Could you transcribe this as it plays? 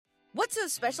What's so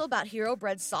special about Hero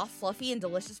Bread's soft, fluffy, and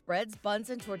delicious breads, buns,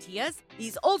 and tortillas?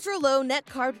 These ultra-low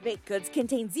net-carb baked goods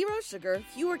contain zero sugar,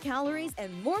 fewer calories,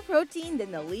 and more protein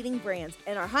than the leading brands,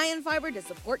 and are high in fiber to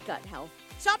support gut health.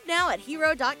 Shop now at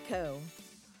hero.co.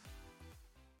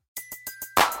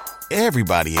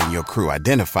 Everybody in your crew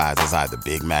identifies as either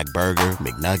Big Mac Burger,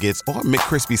 McNuggets, or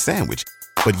McCrispy Sandwich.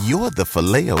 But you're the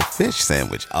Filet-O-Fish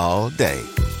Sandwich all day.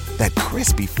 That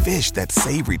crispy fish, that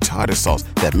savory tartar sauce,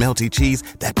 that melty cheese,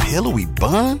 that pillowy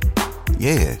bun.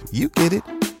 Yeah, you get it.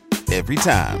 Every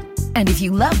time. And if you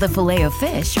love the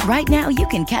Filet-O-Fish, right now you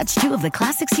can catch two of the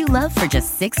classics you love for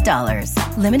just $6.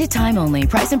 Limited time only.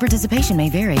 Price and participation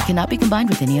may vary. Cannot be combined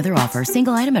with any other offer.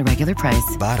 Single item at regular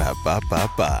price.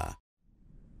 Ba-da-ba-ba-ba.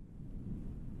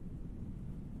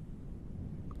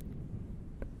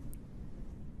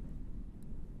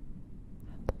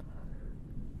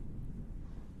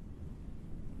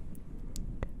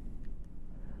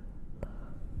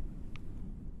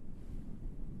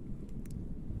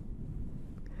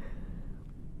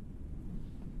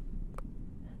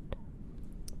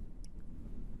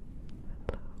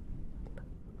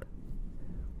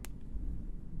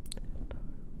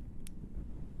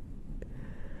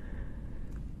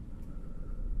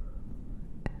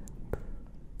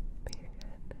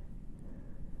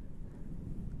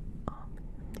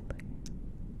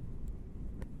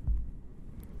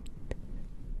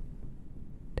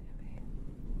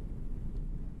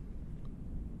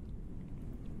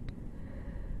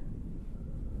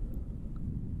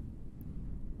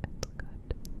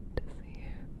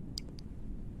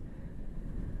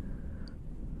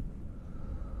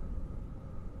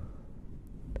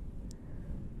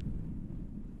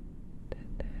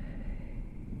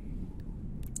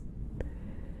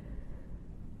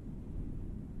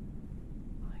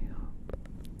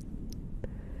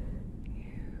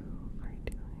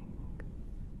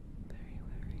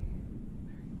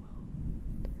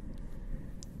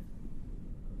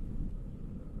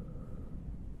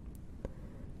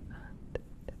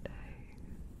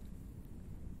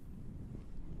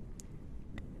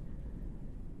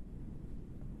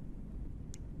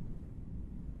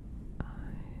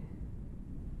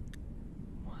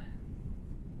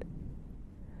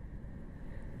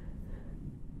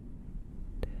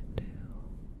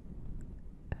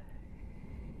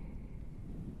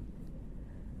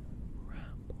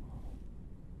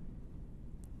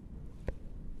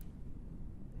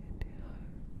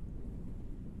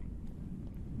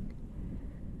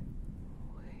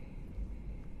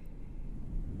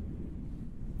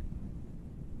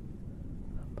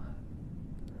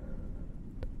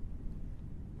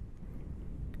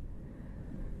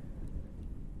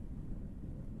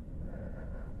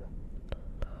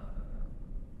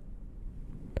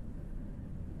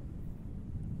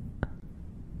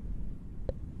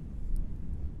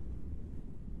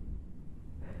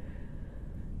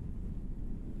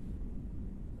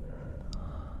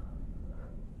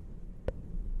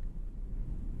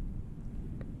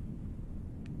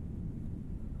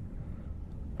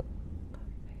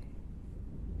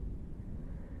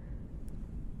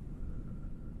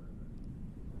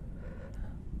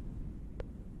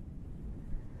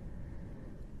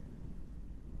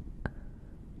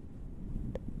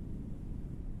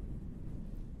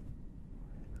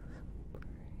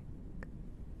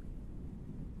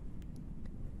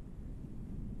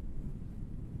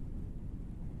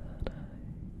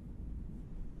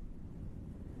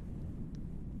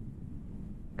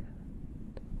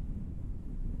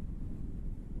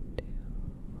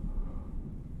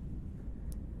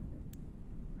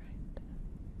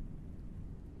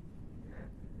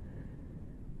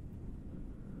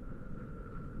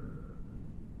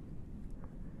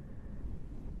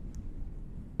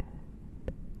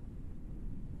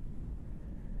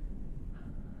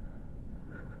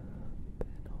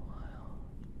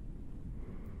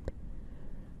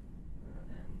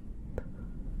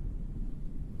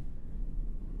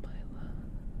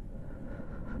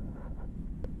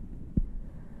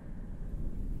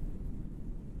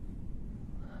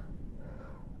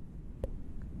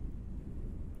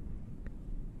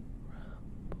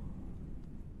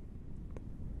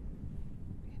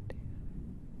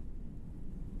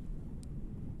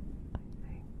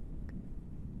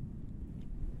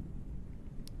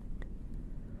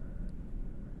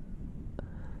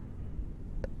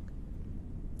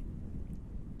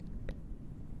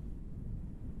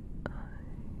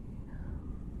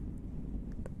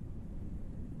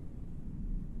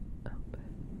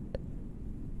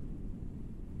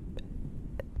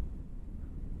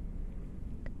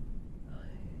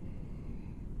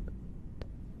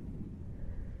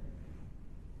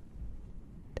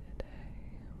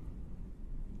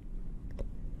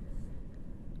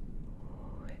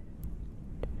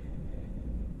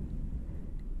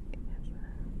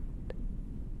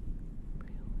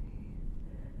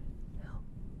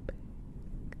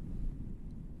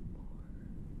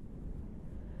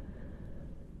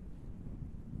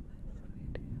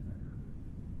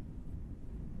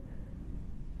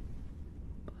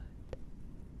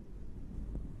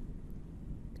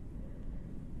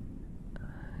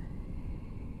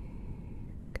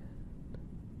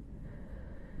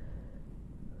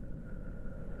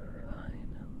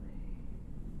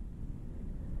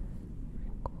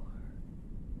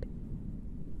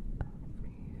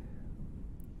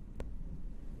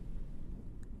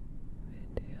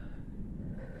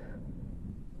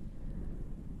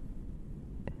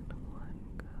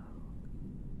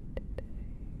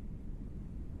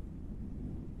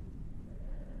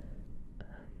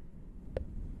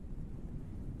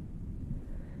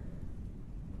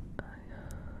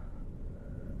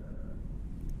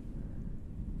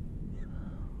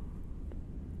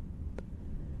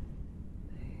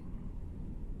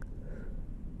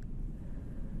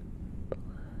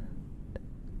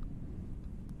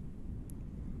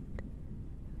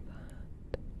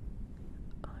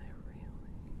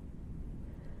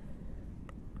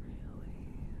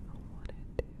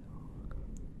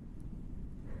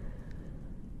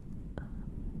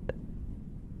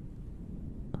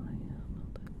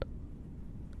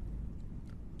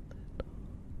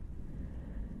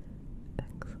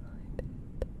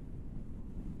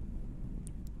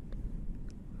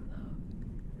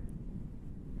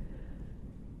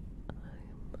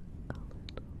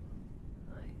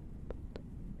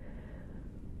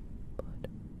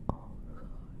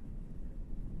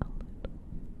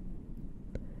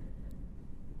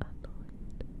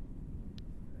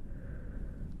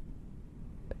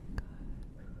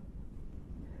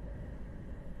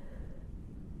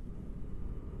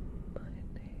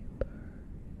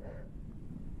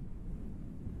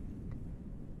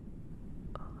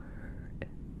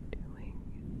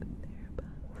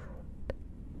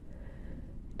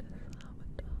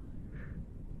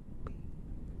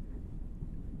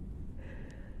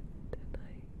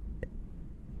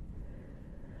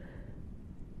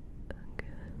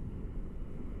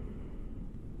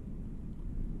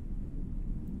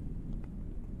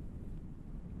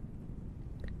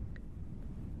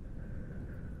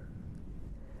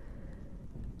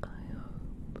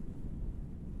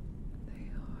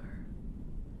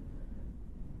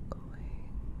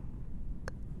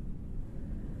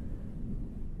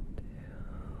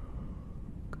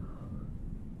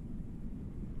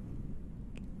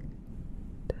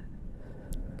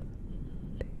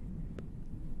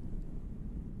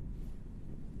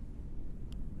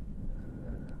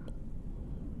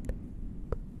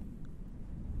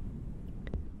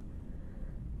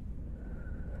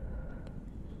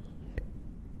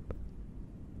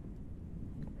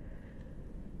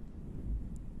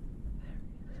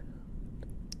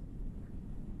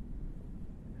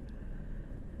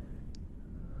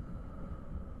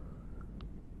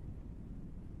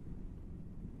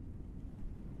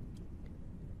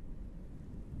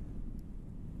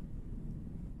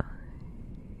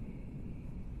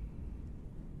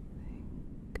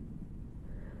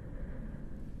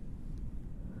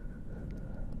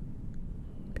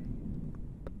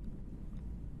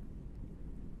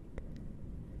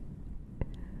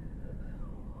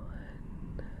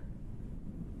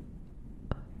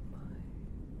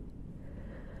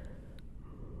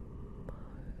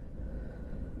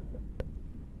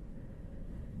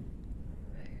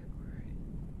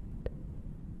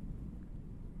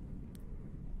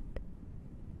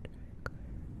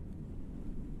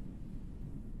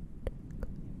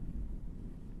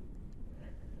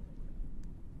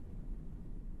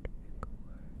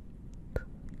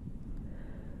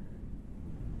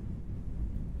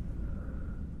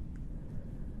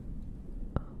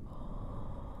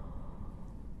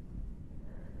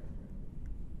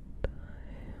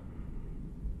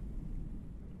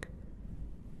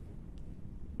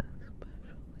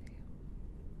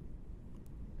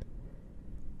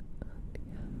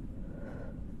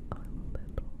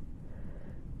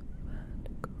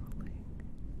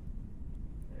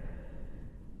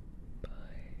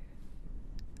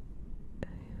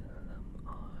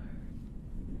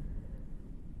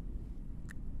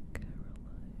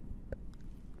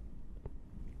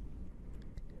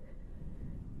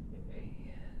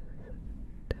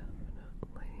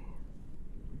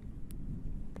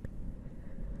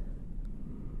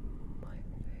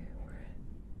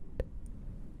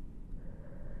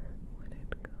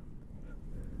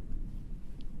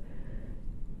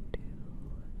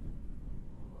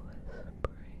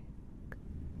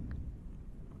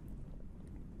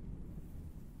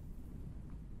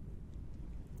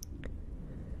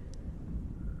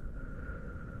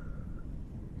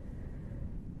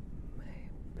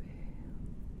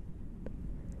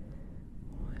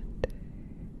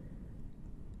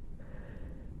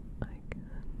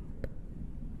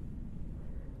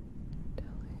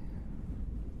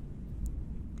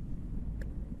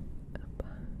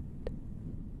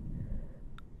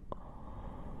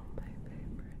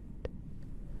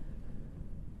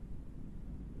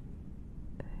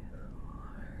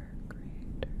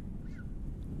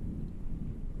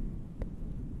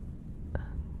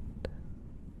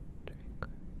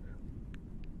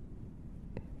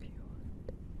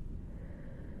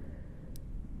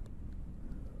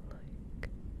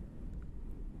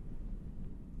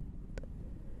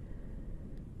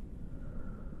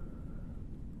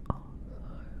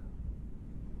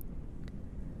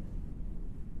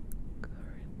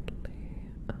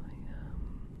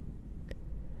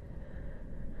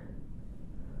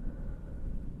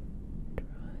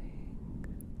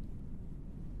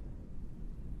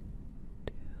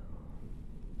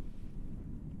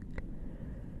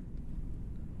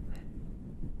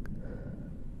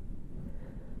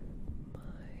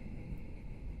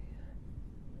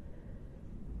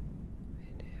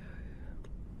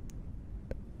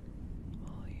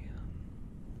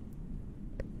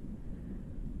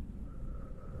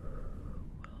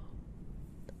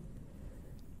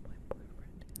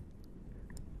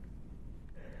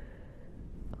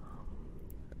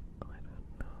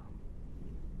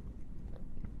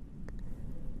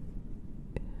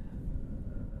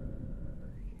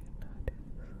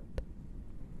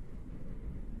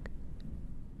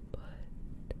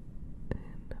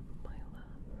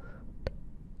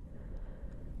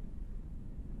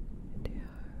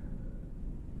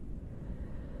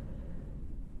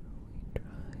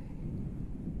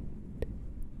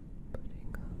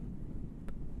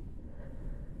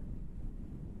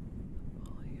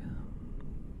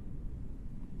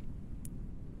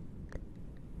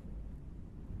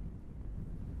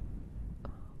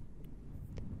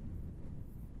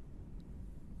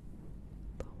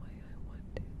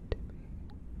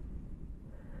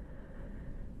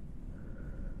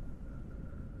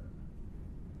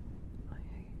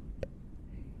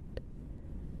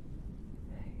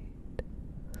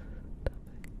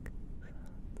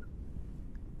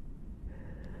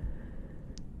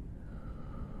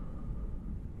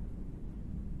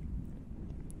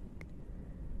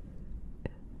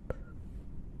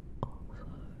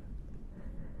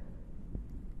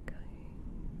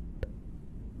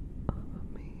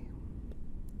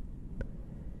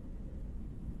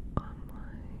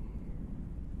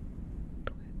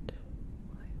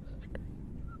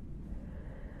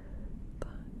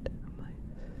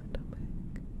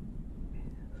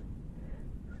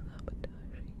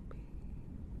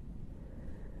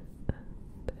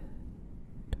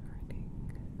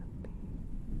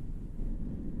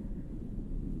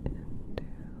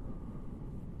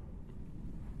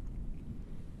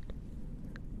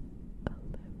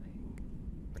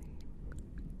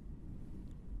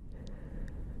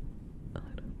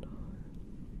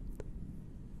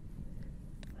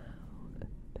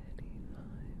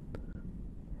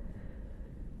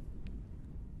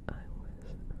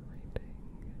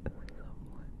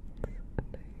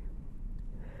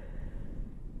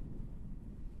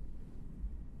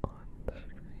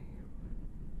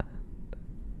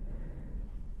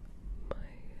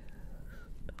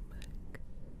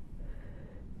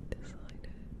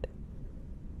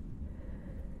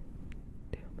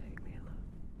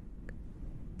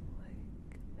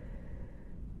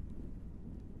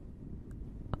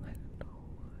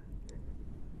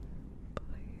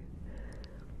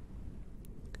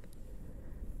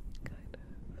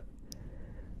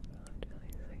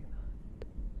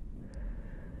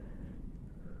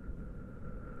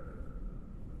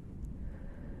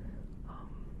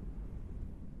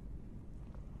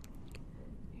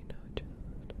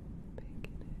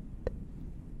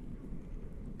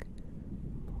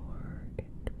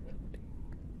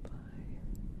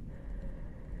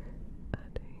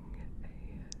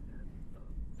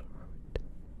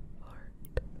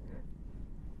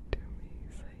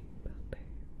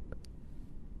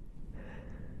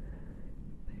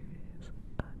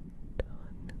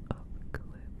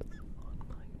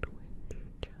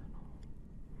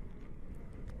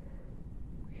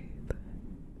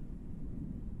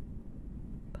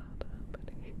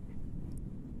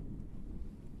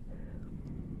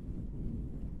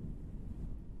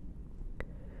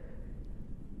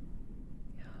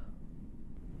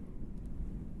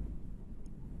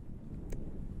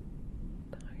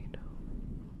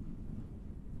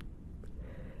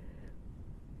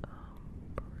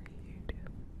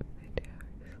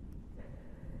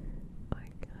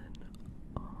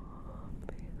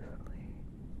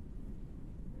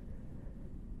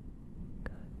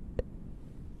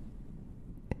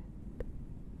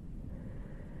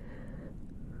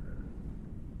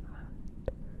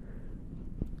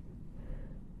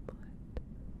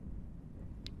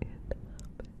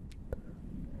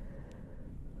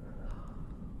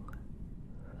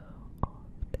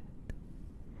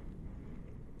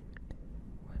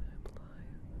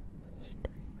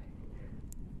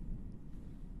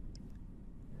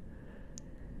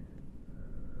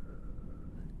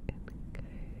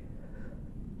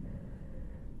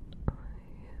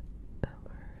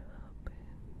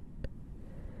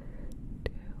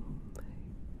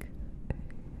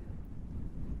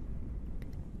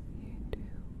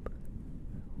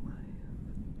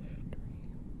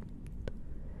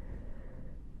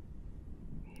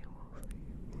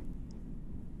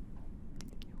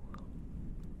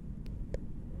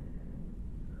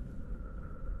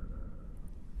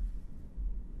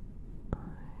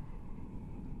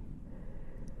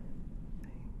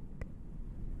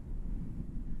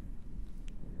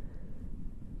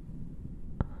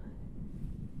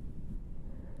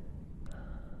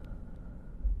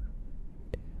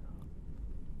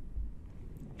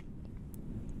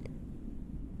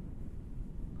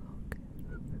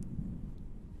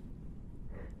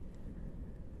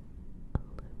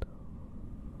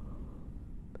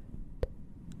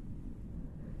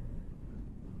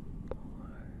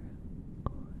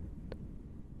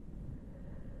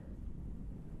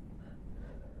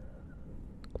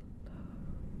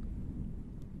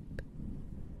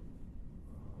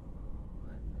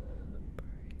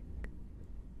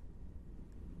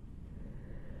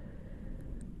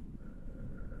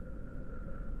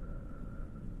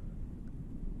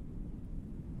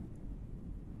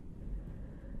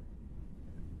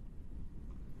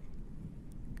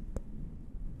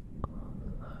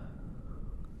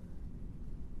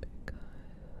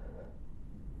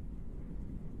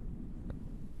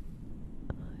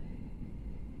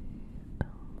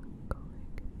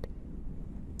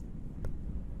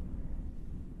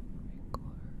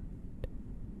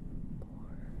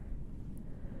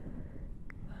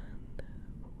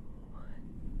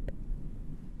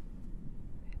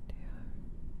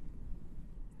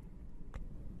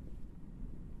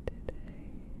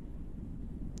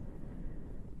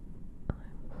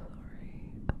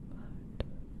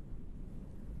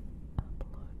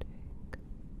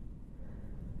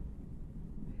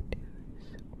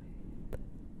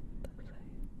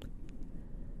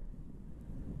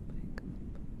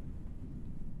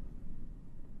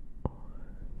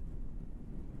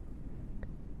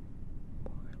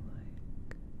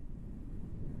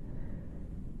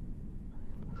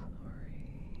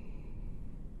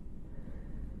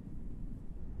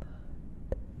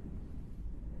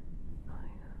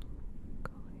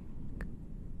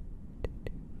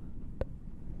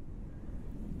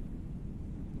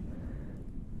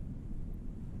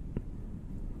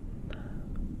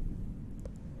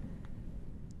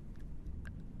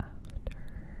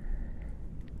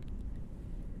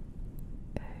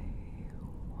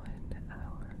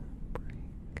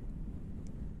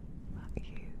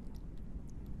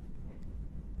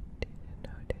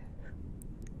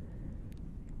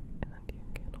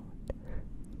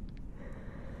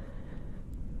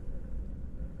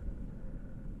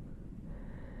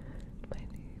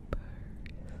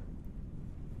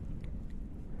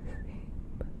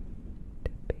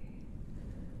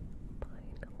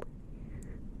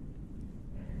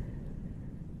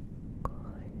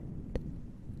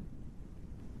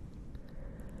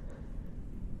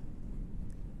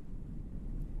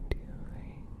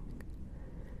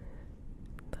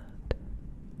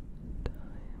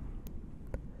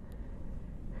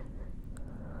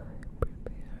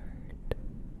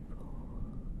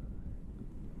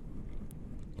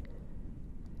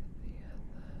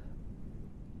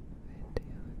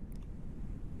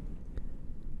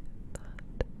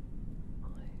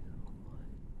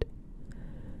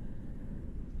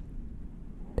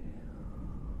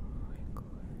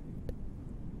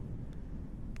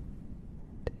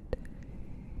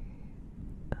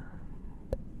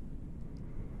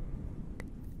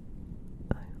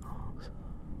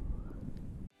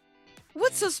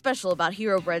 so special about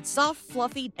Hero Bread's soft,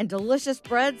 fluffy, and delicious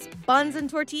breads, buns, and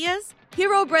tortillas?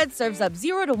 Hero Bread serves up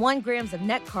 0 to 1 grams of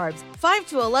net carbs, 5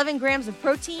 to 11 grams of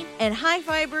protein, and high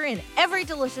fiber in every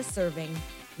delicious serving.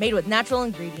 Made with natural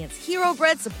ingredients, Hero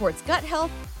Bread supports gut health,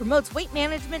 promotes weight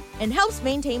management, and helps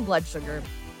maintain blood sugar.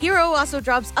 Hero also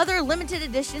drops other limited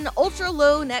edition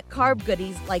ultra-low net carb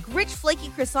goodies like rich flaky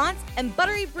croissants and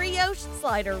buttery brioche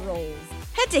slider rolls.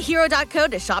 Head to hero.co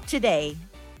to shop today.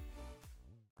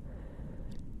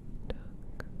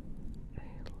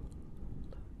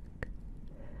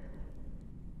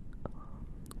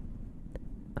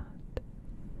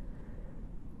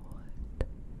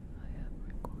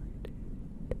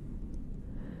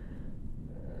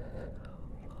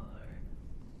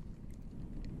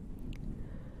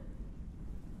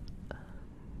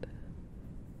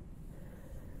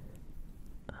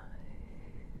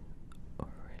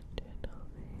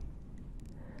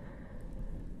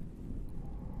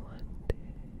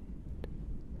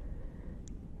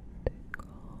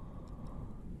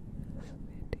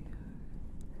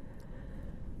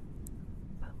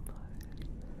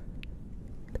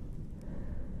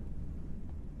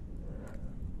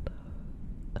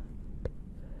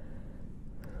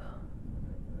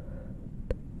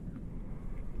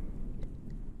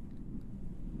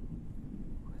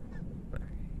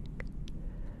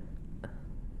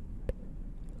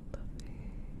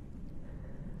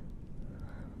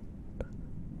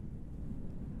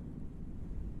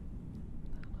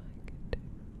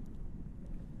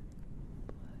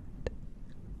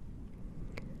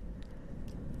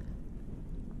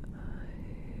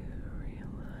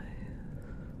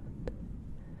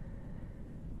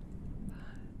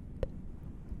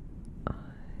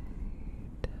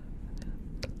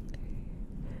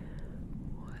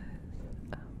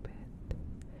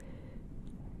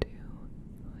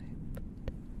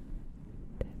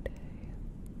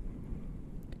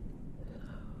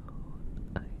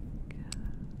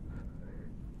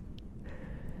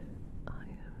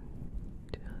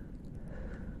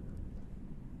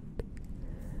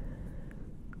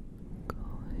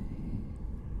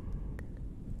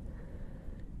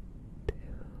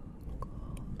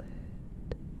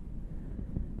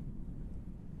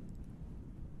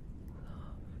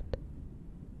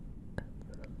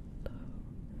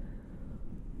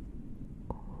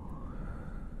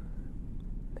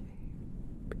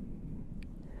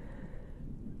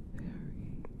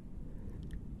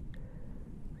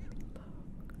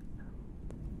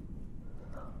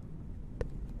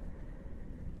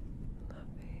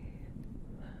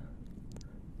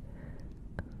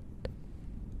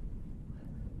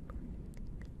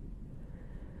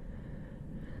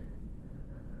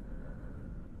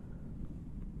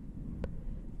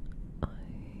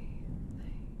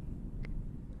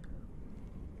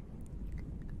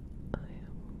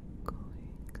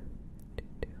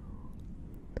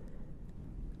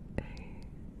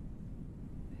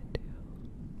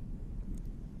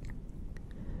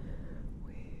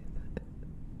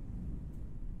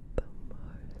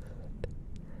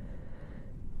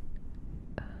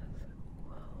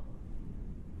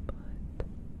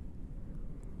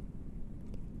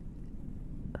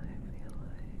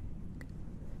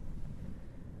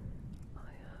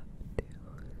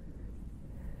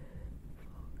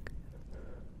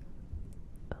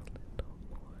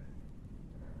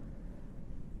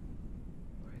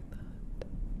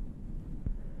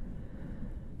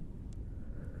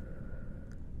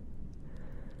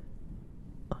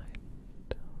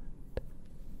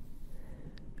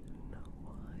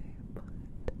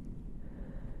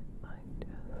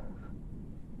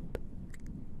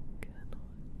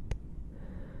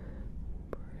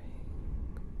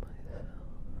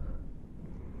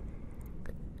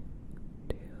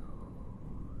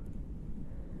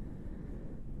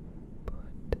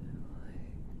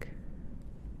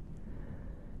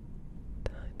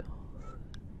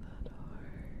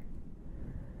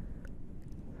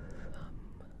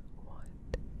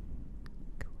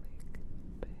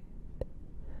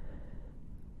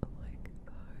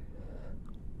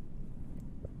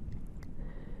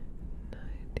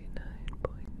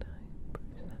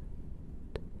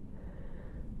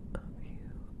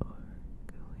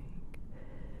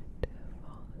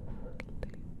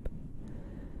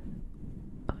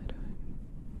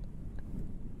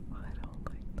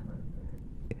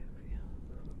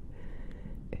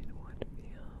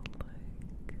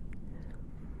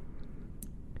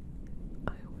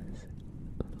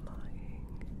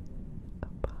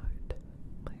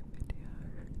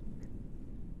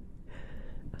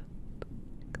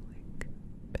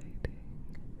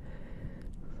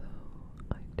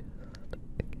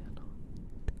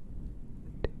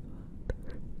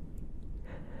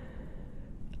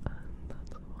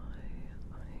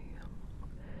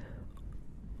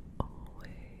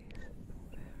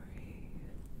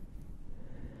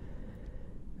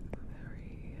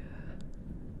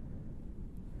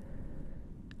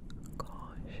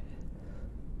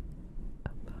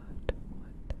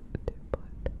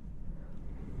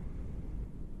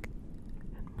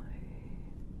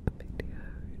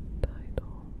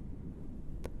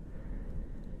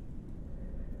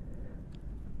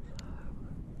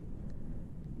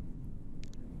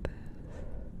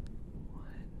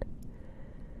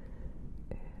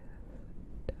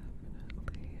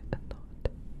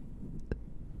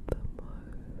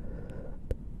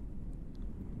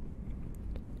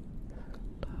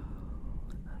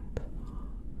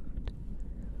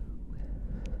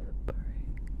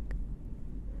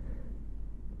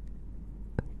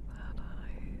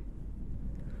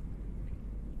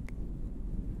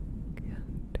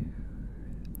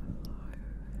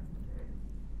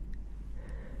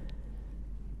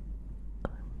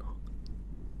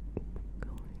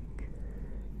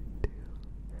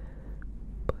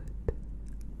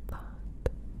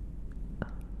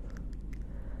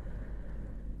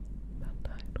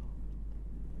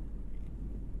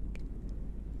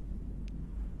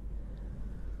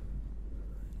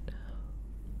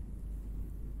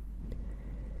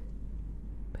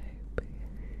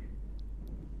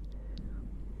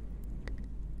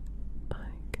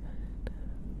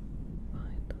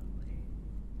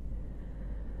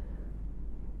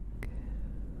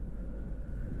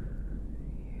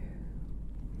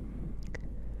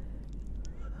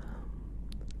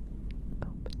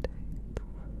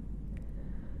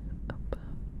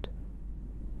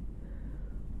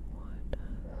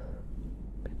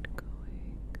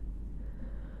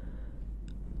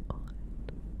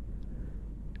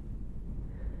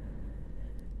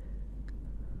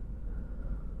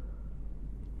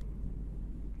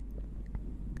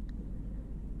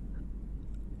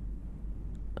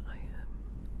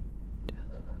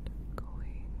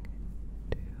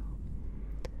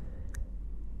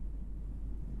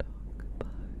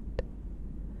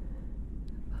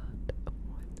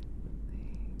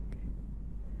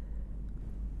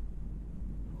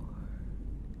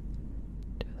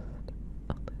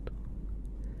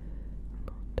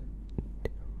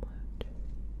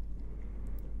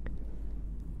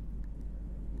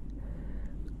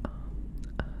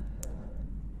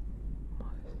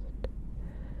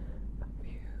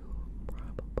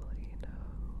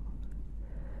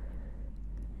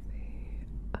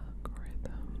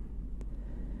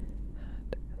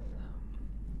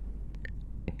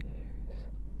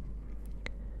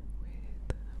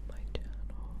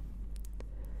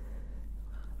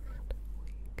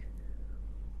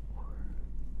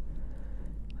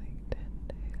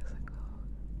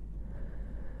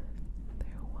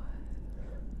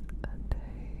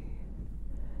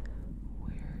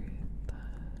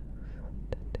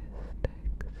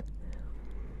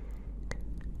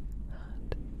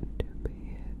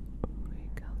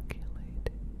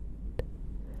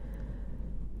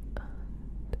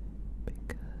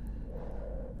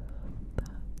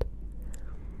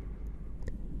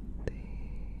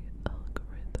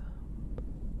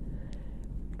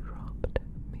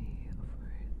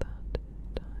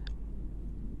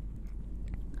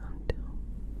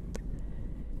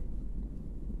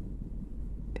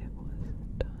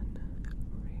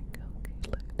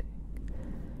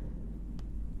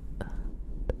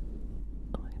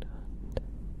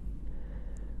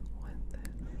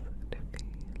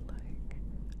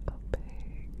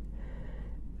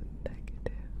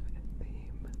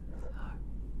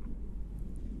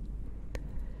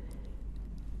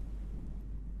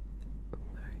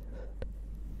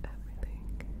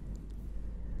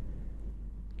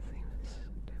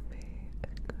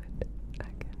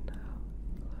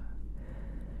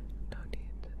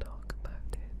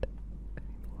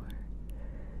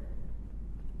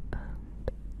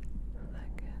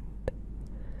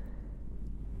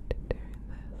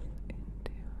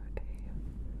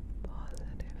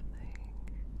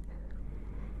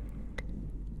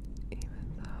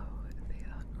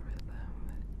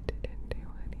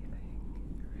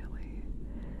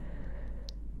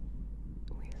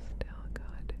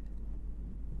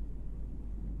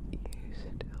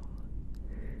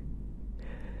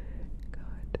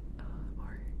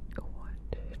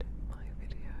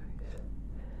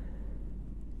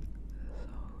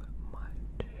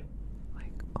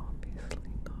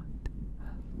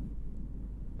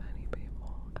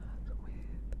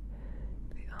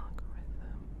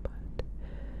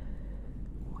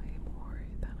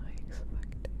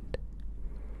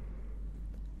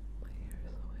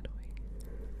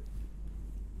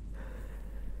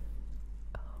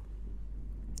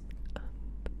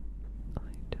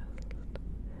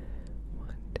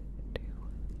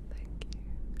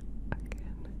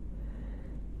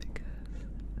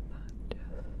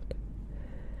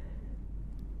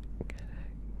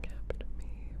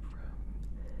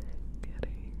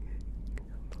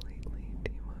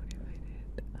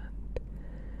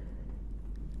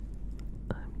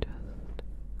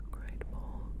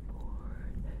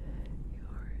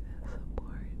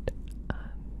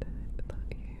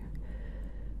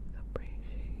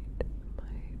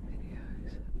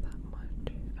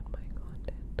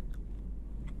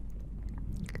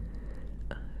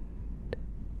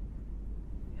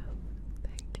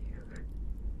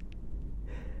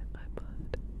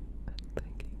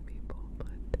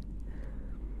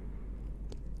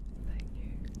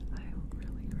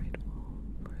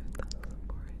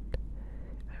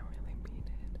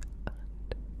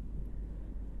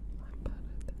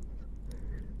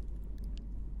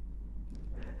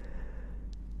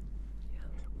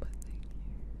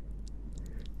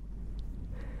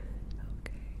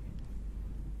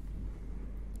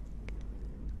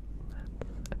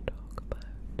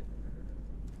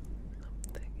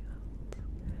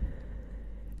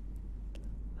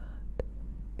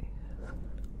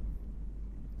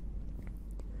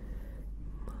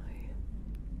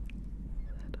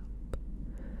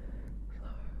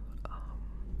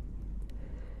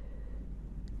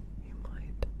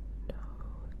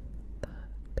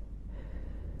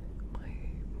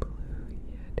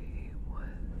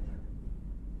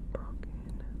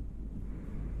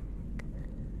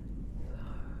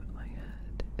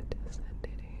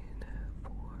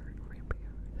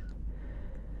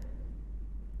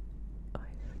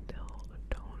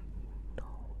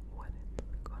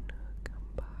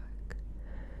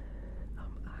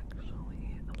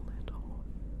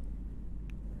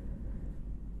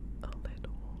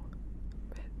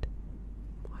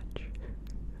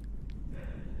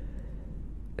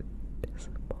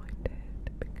 disappointed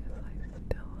because I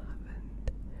still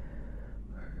haven't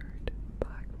heard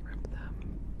back from them.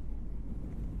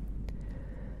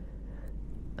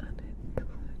 And it's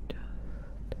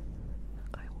just,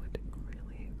 I would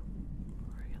really,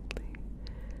 really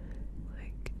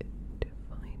like to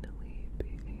finally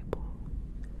be able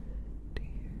to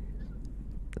use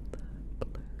the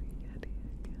Blue Yeti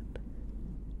again.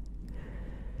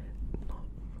 Not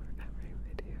for every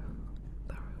video,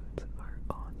 the roads are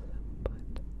awesome,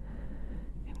 but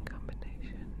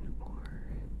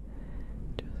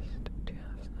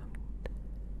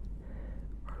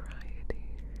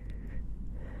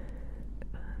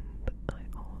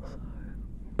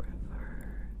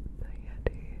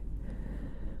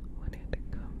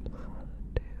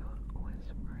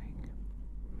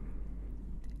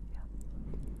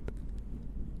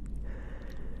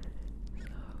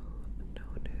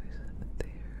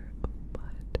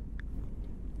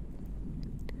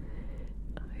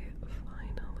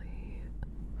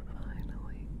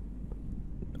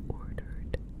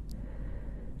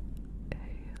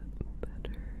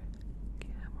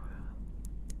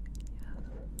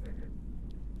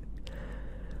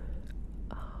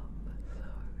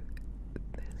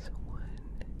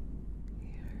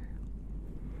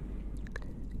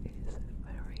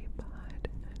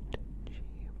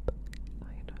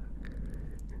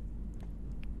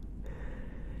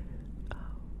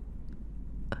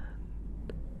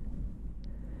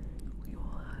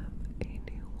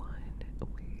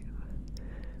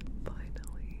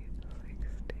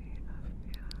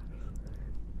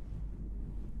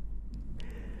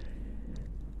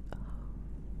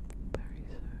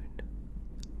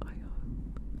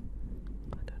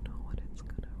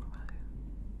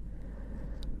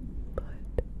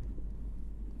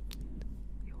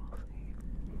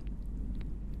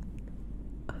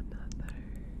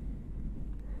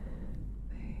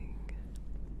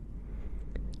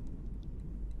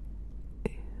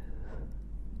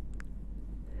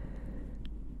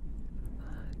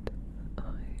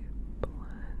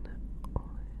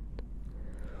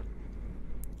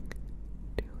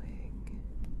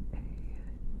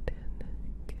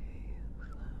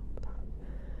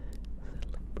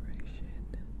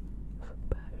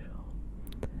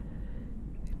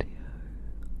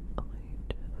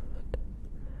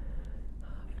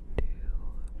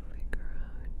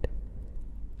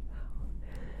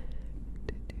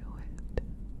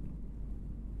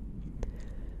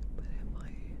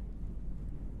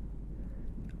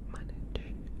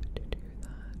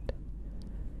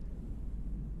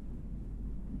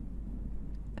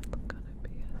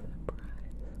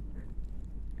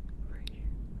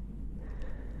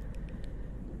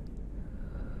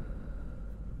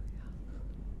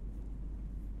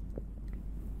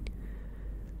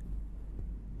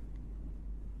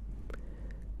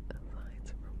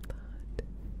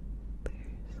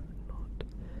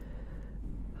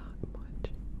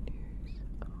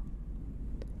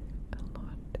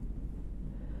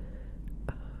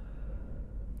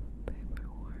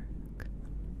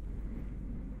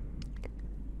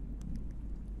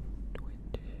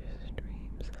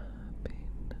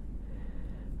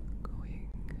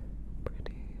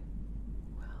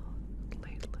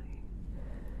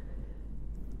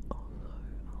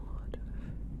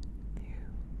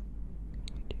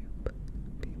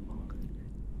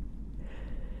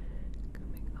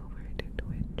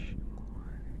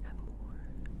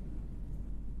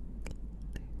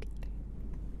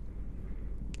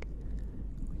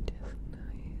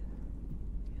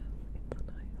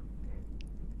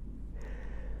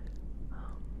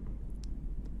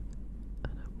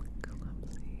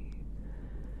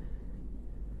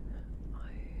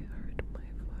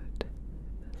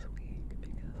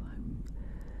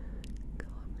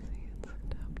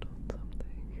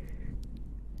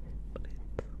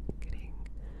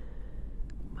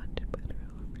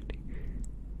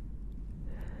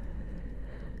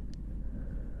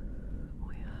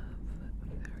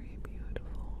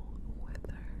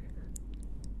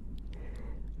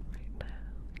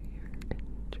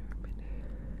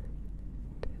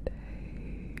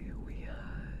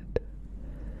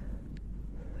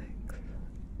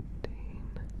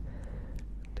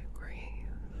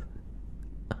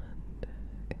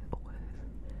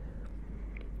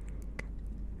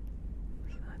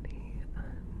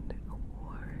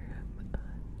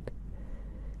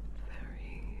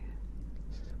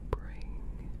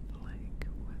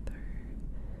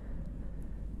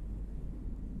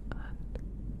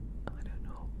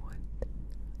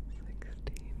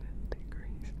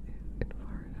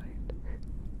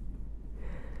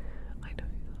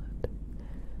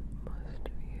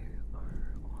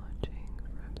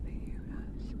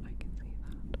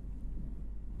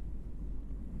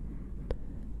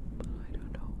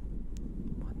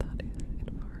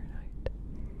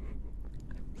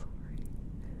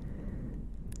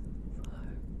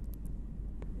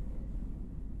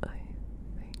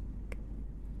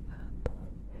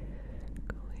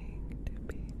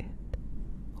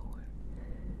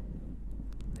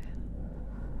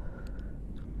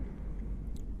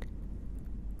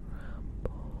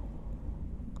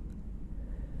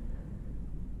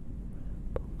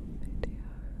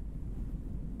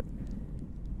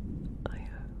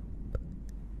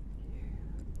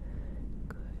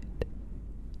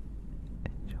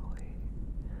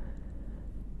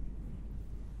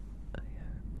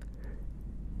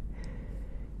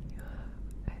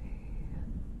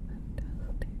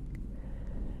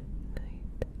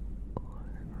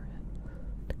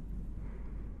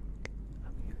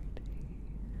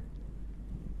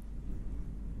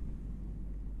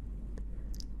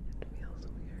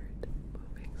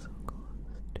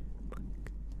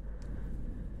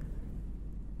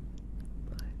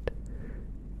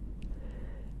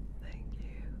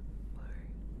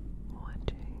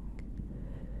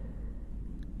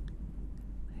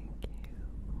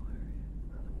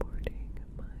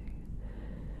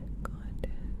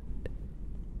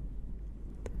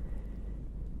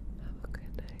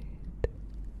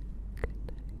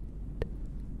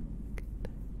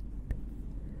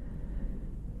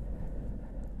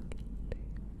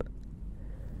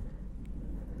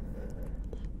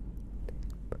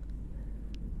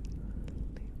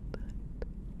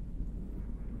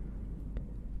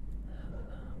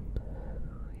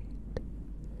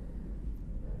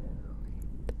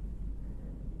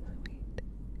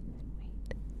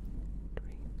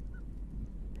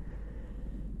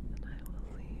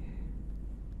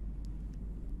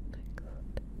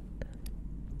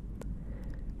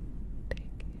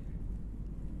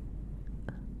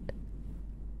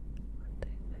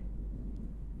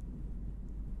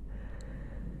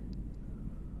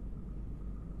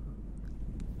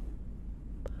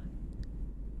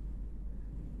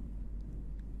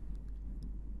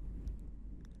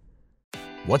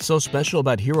What's so special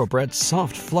about Hero Bread's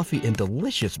soft, fluffy, and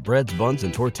delicious breads, buns,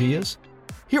 and tortillas?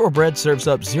 Hero Bread serves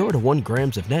up 0 to 1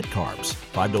 grams of net carbs,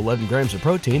 5 to 11 grams of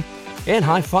protein, and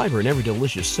high fiber in every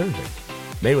delicious serving.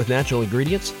 Made with natural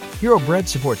ingredients, Hero Bread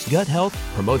supports gut health,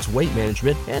 promotes weight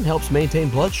management, and helps maintain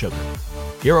blood sugar.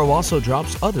 Hero also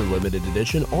drops other limited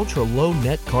edition ultra-low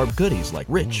net carb goodies like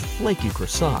rich, flaky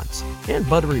croissants and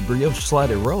buttery brioche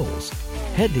slider rolls.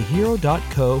 Head to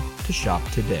hero.co to shop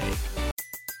today.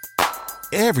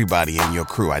 Everybody in your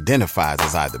crew identifies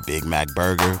as either Big Mac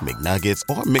Burger, McNuggets,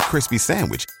 or McCrispy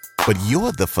Sandwich. But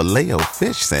you're the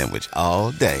Filet-O-Fish Sandwich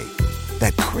all day.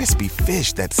 That crispy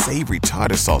fish, that savory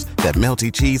tartar sauce, that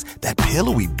melty cheese, that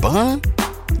pillowy bun.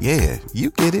 Yeah,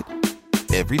 you get it.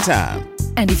 Every time.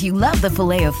 And if you love the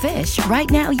Filet-O-Fish, right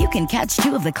now you can catch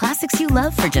 2 of the classics you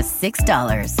love for just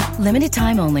 $6. Limited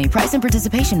time only. Price and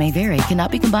participation may vary.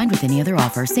 Cannot be combined with any other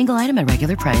offer. Single item at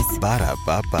regular price.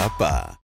 Ba-da-ba-ba-ba.